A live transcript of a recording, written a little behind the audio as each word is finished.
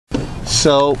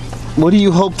So, what do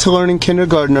you hope to learn in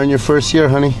kindergarten on your first year,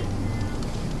 honey?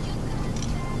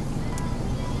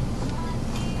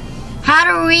 How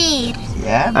to read.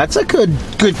 Yeah. That's a good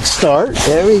start.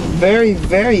 Very, very,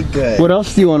 very good. What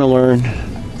else do you want to learn?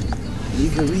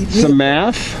 You can read some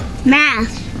math?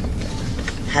 Math.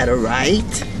 How to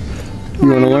write. You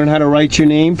want to learn how to write your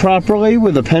name properly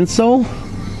with a pencil?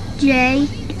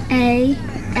 J-A-S-N.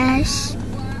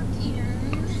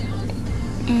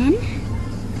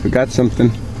 Forgot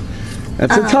something.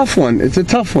 That's a tough one. It's a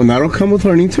tough one. That'll come with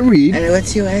learning to read. And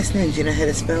what's your last name? Do you know how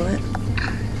to spell it?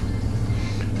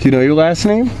 Do you know your last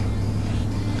name?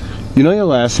 You know your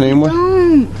last name?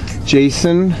 Don't.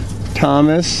 Jason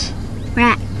Thomas.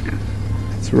 Rat.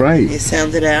 That's right. You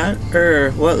sound it out.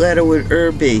 What letter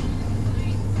would be?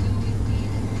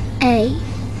 A.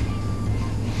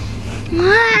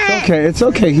 What? It's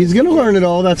okay. He's going to learn it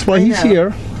all. That's why he's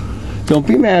here. Don't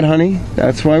be mad, honey.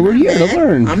 That's why we're here to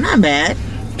learn. I'm not mad.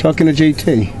 Talking to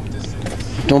JT.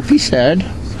 Don't be sad.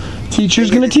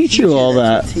 Teacher's going to teach you all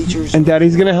that. And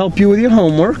Daddy's going to help you with your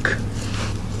homework.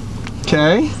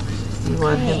 Okay? You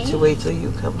want him to wait till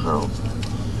you come home?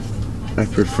 I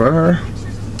prefer.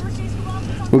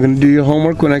 We're going to do your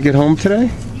homework when I get home today?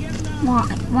 Why?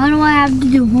 Why do I have to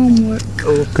do homework?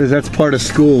 Because that's part of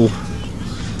school.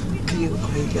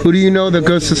 Who do you know that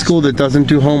goes to school that doesn't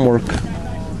do homework?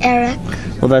 Eric.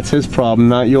 Well, that's his problem,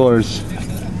 not yours.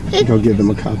 Go give them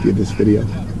a copy of this video.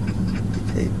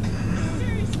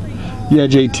 Yeah,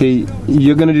 JT,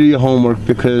 you're going to do your homework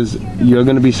because you're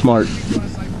going to be smart.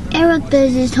 Eric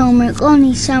does his homework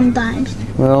only sometimes.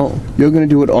 Well, you're going to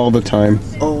do it all the time.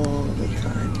 All the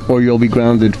time. Or you'll be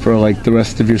grounded for like the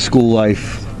rest of your school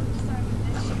life.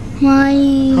 My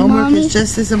homework is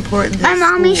just as important as my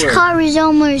mommy's schoolwork. car is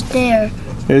almost there.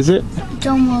 Is it? It's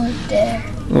almost there.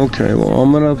 Okay, well,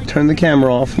 I'm going to turn the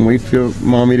camera off and wait for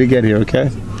Mommy to get here, okay?